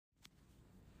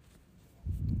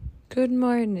Good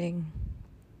morning.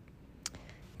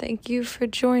 Thank you for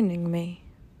joining me.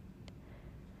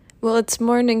 Well, it's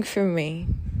morning for me.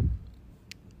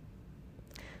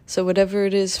 So whatever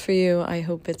it is for you, I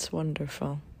hope it's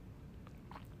wonderful.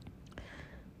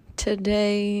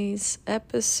 Today's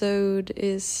episode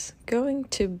is going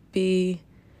to be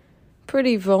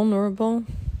pretty vulnerable.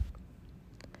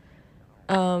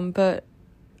 But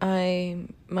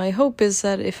my hope is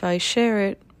that if I share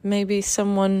it, maybe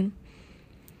someone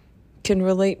can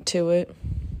relate to it.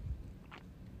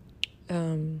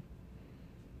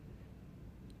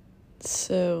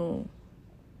 So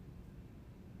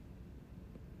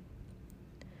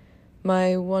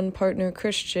my one partner,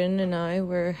 Christian, and I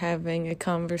were having a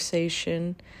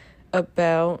conversation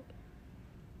about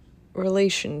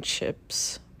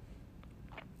relationships.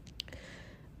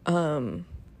 When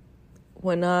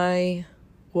I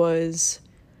was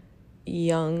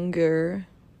younger,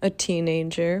 a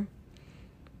teenager,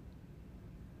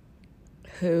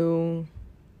 who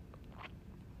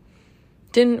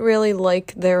didn't really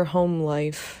like their home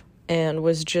life and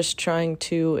was just trying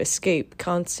to escape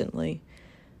constantly.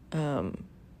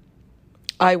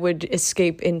 I would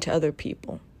escape into other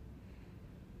people.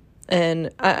 And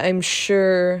I'm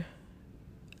sure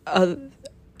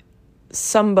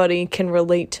somebody can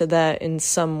relate to that in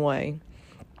some way.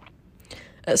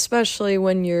 Especially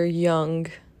when you're young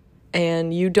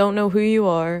and you don't know who you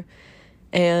are,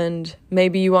 and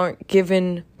maybe you aren't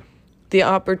given the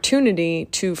opportunity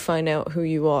to find out who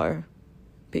you are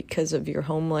because of your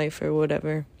home life or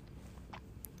whatever.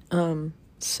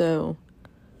 So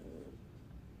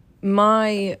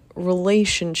my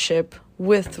relationship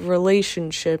with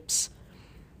relationships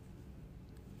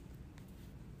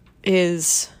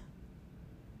is,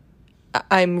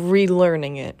 I'm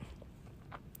relearning it,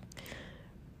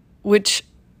 which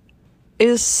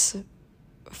is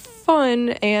fun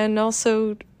and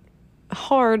also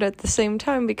hard at the same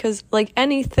time, because like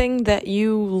anything that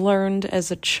you learned as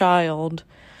a child,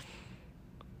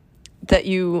 that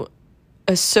you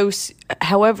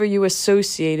however you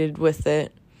associated with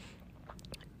it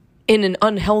in an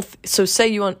unhealthy, so say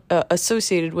you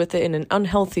associated with it in an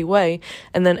unhealthy way,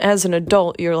 and then as an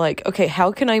adult you're like, okay,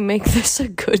 how can I make this a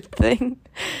good thing?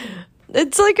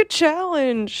 It's like a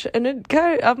challenge, and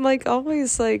I'm like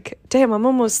always like, damn, I'm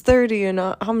almost 30 and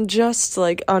I'm just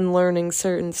like unlearning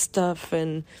certain stuff,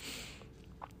 and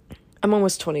I'm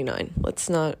almost 29. Let's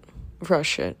not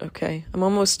rush it, okay? I'm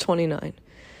almost 29.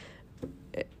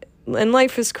 And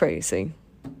life is crazy.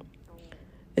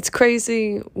 It's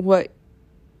crazy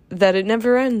that it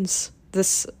never ends.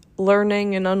 This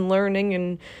learning and unlearning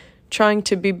and trying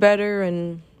to be better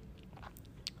and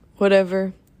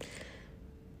whatever.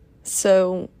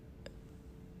 So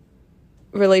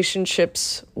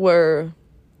relationships were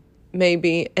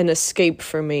maybe an escape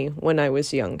for me when I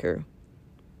was younger,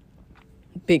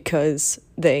 because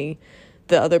the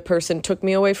other person took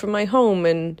me away from my home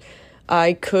and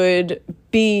I could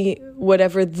be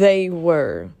whatever they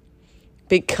were,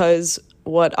 because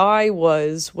what I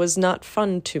was not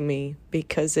fun to me,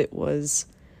 because it was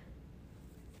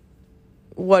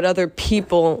what I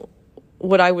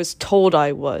was told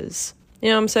I was. You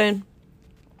know what I'm saying?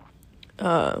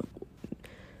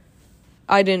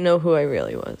 I didn't know who I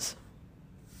really was.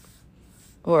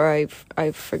 Or I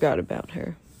forgot about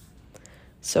her.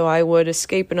 So I would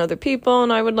escape in other people,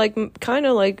 and I would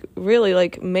really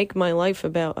make my life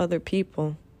about other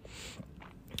people.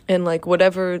 And like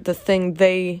whatever the thing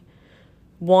they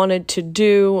wanted to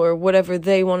do or whatever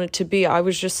they wanted to be, I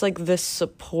was just like this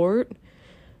support.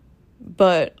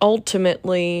 But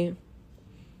ultimately,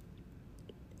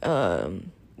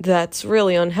 that's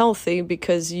really unhealthy,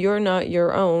 because you're not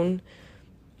your own,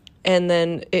 and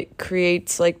then it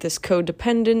creates like this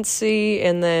codependency,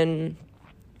 and then,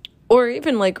 or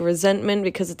even like resentment,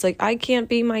 because it's like, I can't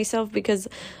be myself because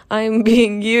I'm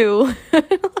being you.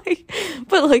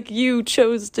 But like you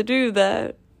chose to do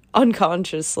that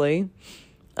unconsciously.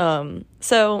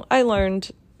 So I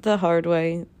learned the hard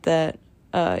way that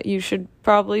you should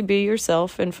probably be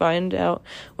yourself and find out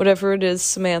whatever it is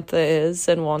Samantha is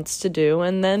and wants to do,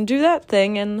 and then do that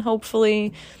thing, and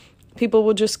hopefully people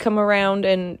will just come around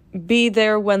and be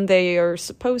there when they are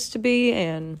supposed to be,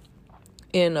 and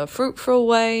in a fruitful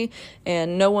way,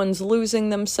 and no one's losing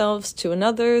themselves to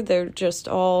another. They're just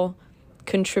all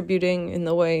contributing in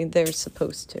the way they're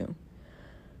supposed to.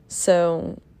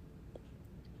 So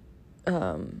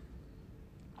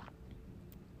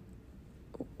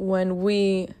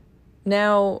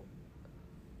now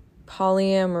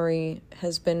polyamory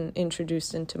has been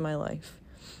introduced into my life,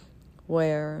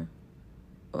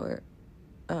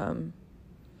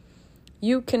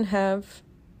 you can have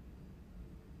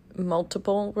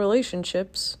multiple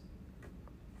relationships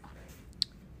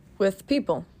with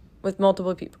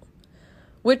multiple people,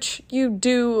 which you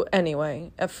do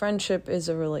anyway. A friendship is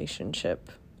a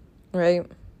relationship, right?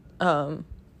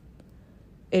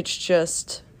 It's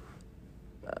just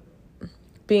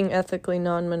being ethically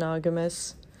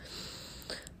non-monogamous.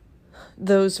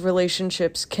 Those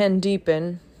relationships can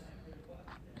deepen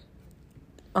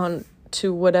on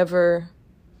to whatever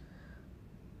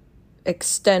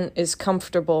extent is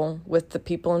comfortable with the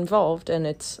people involved, and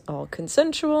it's all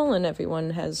consensual, and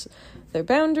everyone has their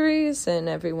boundaries, and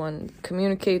everyone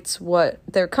communicates what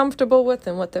they're comfortable with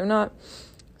and what they're not.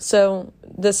 So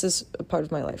this is a part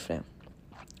of my life now,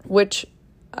 which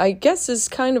I guess is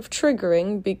kind of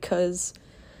triggering because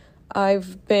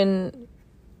I've been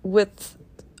with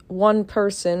one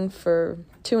person for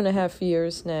 2.5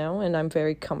 years now, and I'm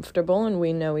very comfortable, and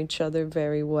we know each other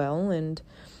very well, and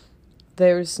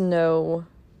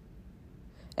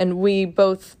we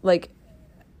both,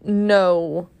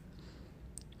 know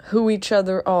who each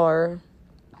other are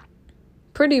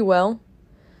pretty well,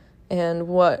 and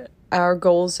what our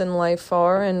goals in life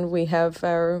are, and we have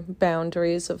our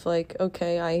boundaries of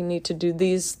okay, I need to do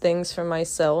these things for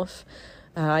myself,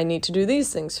 I need to do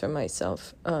these things for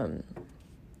myself, but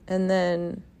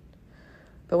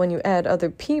when you add other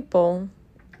people,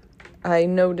 I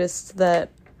noticed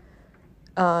that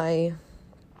I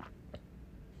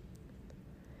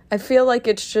feel like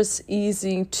it's just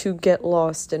easy to get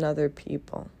lost in other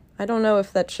people. I don't know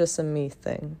if that's just a me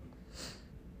thing.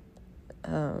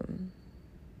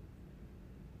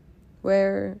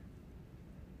 Where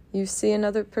you see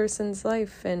another person's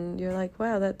life and you're like,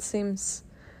 wow, that seems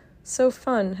so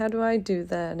fun. How do I do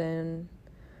that? And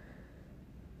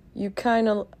you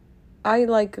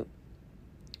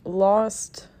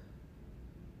lost.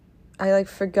 I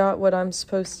forgot what I'm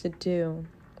supposed to do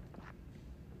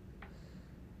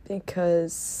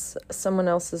because someone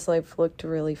else's life looked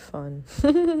really fun.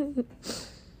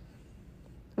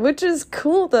 Which is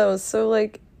cool though. So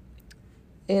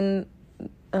when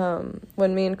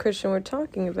me and Christian were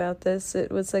talking about this,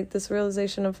 it was this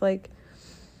realization of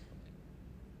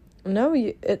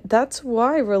no, that's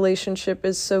why relationship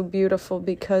is so beautiful,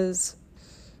 because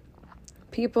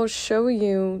people show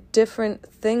you different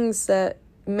things that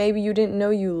maybe you didn't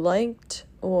know you liked,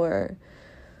 or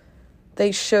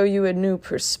they show you a new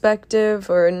perspective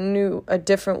or a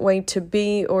different way to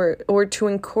be or to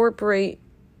incorporate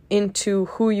into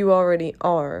who you already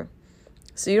are.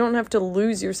 So you don't have to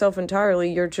lose yourself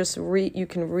entirely. You're just you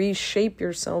can reshape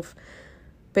yourself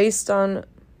based on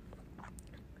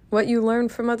what you learn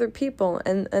from other people.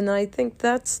 And I think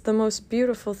that's the most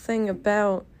beautiful thing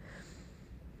about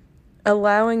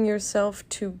allowing yourself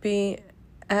to be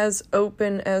as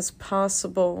open as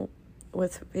possible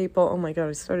with people. Oh my God,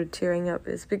 I started tearing up.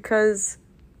 Is because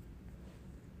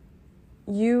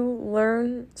you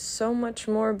learn so much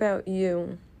more about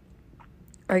you.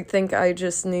 I think I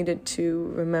just needed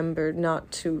to remember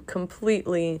not to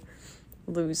completely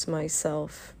lose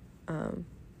myself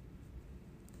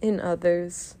in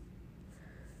others,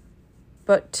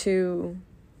 but to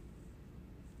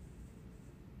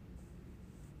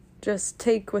just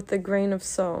take with a grain of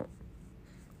salt.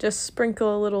 Just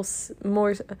sprinkle a little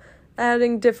more,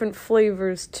 adding different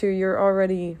flavors to your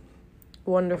already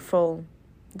wonderful,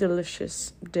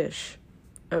 delicious dish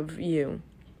of you.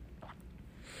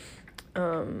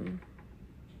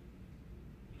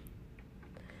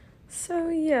 So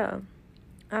yeah,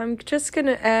 I'm just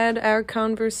gonna add our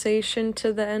conversation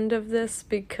to the end of this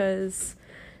because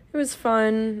it was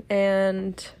fun,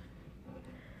 and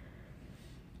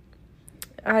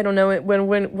I don't know,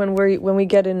 when we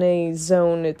get in a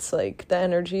zone, it's the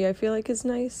energy I feel is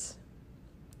nice.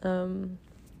 But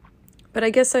I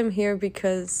guess I'm here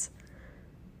because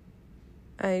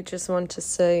I just want to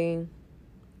say,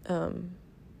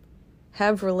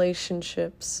 have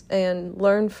relationships and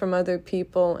learn from other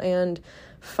people and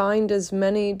find as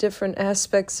many different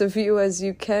aspects of you as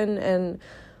you can and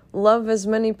love as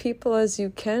many people as you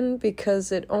can,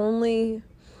 because it only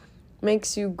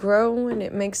makes you grow and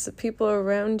it makes the people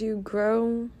around you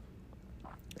grow.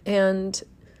 And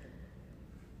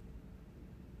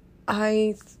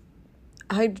I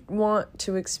want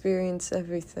to experience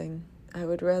everything. I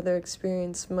would rather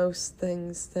experience most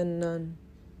things than none.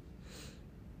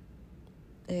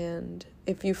 And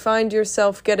if you find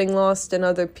yourself getting lost in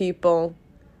other people,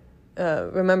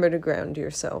 remember to ground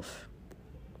yourself,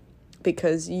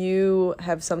 because you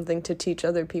have something to teach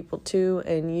other people too,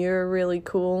 and you're really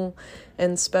cool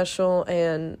and special,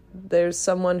 and there's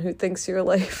someone who thinks your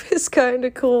life is kind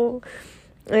of cool,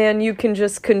 and you can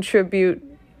just contribute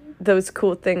those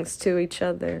cool things to each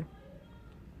other.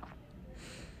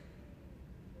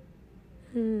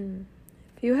 If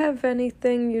you have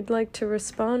anything you'd like to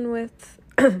respond with,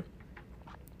 my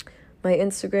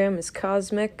Instagram is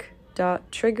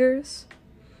cosmic.triggers,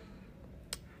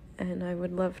 and I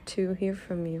would love to hear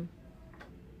from you.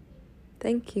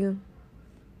 Thank you.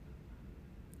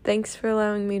 Thanks for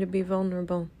allowing me to be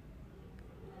vulnerable.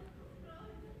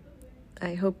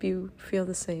 I hope you feel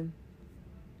the same.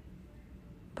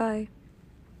 Bye.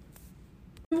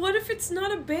 What if it's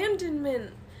not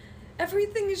abandonment?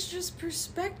 Everything is just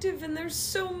perspective, and there's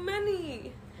so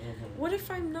many. What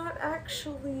if I'm not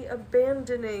actually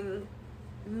abandoning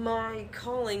my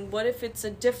calling? What if it's a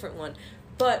different one?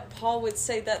 But Paul would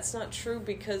say that's not true,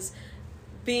 because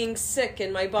being sick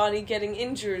and my body getting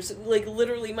injured, like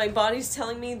literally my body's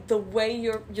telling me the way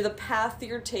the path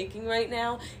you're taking right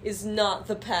now is not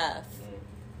the path.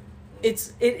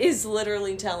 It is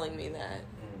literally telling me that.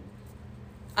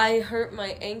 I hurt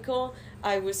my ankle,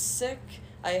 I was sick,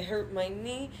 I hurt my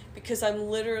knee, because I'm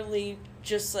literally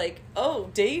just like,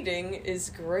 oh, dating is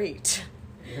great.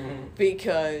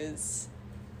 Because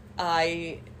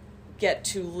I get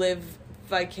to live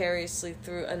vicariously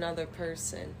through another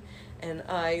person. And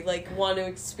I, want to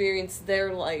experience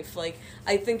their life. I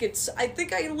think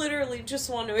I literally just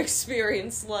want to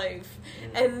experience life.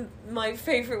 And my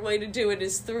favorite way to do it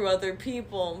is through other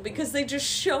people, because they just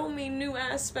show me new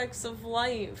aspects of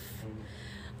life.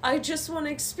 I just want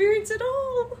to experience it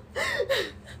all.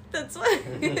 That's why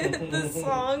the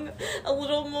song, A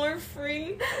Little More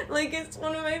Free, it's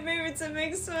one of my favorites. It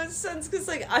makes so much sense, because,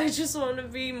 I just want to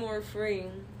be more free.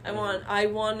 I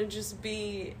want to just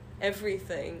be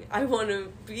everything. I want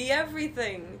to be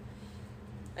everything.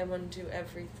 I want to do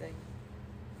everything.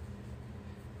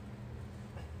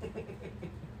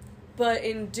 But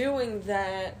in doing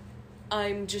that,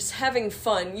 I'm just having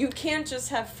fun. You can't just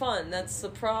have fun. That's the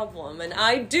problem. And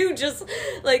I do just,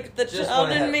 the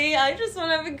child in me, I just want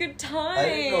to have a good time. I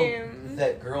didn't know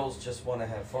that girls just want to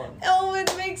have fun. Oh,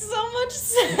 it makes so much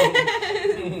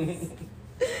sense.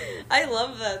 I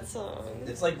love that song.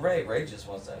 It's like Ray. Ray just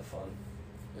wants to have fun.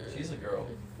 She's a girl.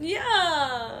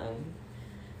 Yeah.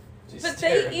 But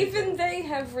they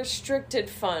have restricted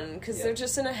fun, because they're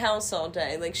just in a house all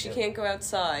day. She can't go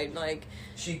outside.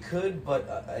 She could, but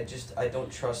I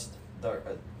don't trust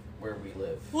where we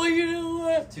live. Well, you know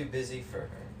what? It's too busy for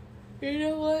her. You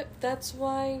know what? That's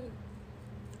why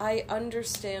I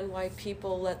understand why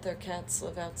people let their cats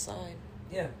live outside.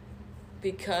 Yeah.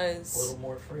 Because... a little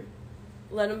more free.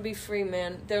 Let them be free,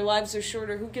 man. Their lives are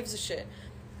shorter. Who gives a shit?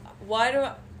 Why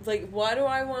do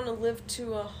I want to live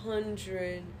to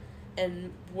 100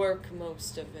 and work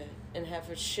most of it and have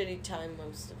a shitty time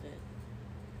most of it?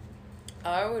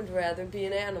 I would rather be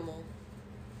an animal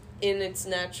in its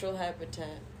natural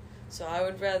habitat. So I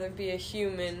would rather be a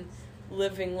human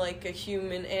living like a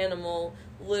human animal,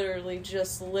 literally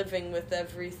just living with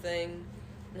everything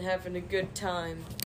and having a good time.